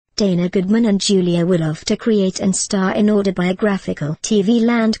Dana Goodman and Julia Wolov to create and star in Autobiographical TV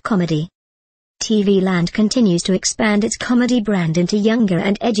Land comedy. TV Land continues to expand its comedy brand into younger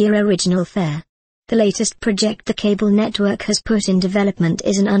and edgier original fare. The latest project the cable network has put in development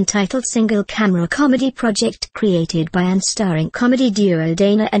is an untitled single-camera comedy project created by and starring comedy duo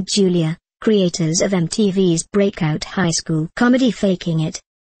Dana and Julia, creators of MTV's breakout high school comedy Faking It.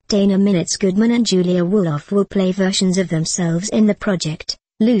 Dana Minutes Goodman and Julia Wolov will play versions of themselves in the project,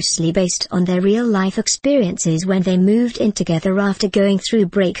 loosely based on their real-life experiences when they moved in together after going through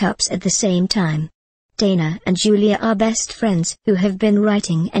breakups at the same time. Dana and Julia are best friends who have been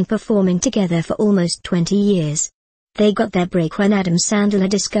writing and performing together for almost 20 years. They got their break when Adam Sandler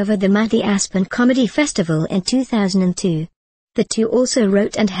discovered them at the Aspen Comedy Festival in 2002. The two also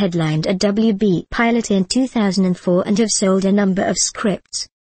wrote and headlined a WB pilot in 2004 and have sold a number of scripts.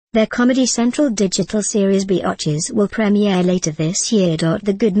 Their Comedy Central digital series Biatches will premiere later this year.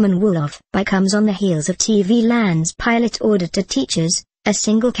 The Goodman-Wolov comes on the heels of TV Land's pilot Order to Teachers, a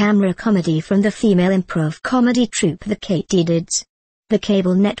single-camera comedy from the female improv comedy troupe The Katydids. The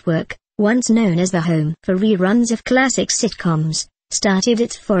cable network, once known as the home for reruns of classic sitcoms, started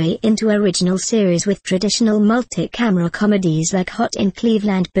its foray into original series with traditional multi-camera comedies like Hot in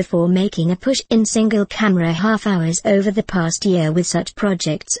Cleveland before making a push in single-camera half-hours over the past year with such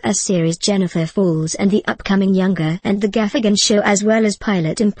projects as series Jennifer Falls and the upcoming Younger and the Gaffigan Show, as well as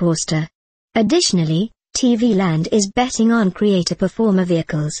pilot Imposter. Additionally, TV Land is betting on creator-performer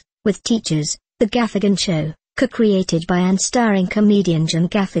vehicles, with Teachers, the Gaffigan Show, co-created by and starring comedian John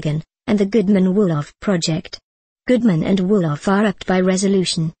Gaffigan, and the Goodman-Wolov Project. Goodman and Wolov are upped by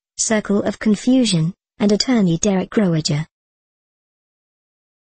Resolution, Circle of Confusion, and attorney Derek Rowager.